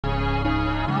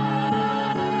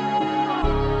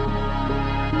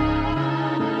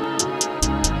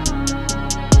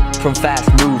from fast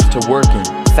moves to working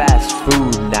fast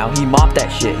food. Now he mopped that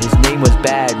shit. His name was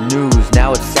bad news.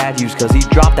 Now it's sad news cause he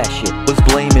dropped that shit. Was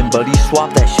blaming but he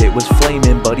swapped that shit. Was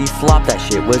flaming but he flopped that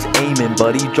shit. Was aiming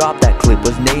but he dropped that clip.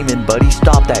 Was naming but he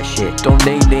stopped that shit. Don't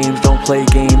name names, don't play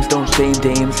games, don't shame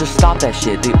dames, just stop that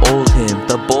shit. The old him,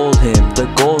 the bold him, the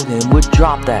gold him would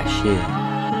drop that shit.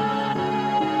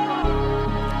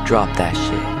 Drop that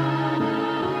shit.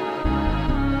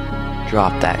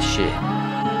 Drop that shit.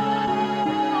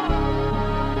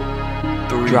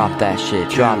 Drop that shit,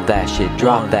 drop that shit,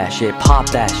 drop that shit, pop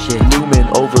that shit. Loomin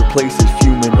over places,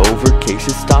 fumin over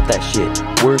cases, stop that shit.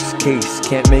 Worst case,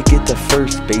 can't make it to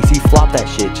first base, he flopped that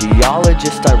shit.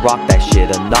 Geologist, I rock that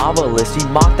shit. A novelist, he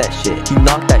mocked that shit. He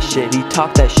knocked that shit, he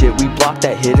talked that shit. We blocked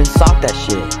that hit and socked that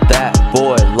shit. That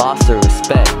boy lost the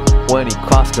respect when he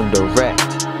crossed him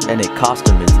direct. And it cost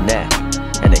him his neck.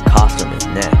 And it cost him his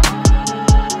neck.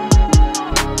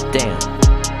 Damn.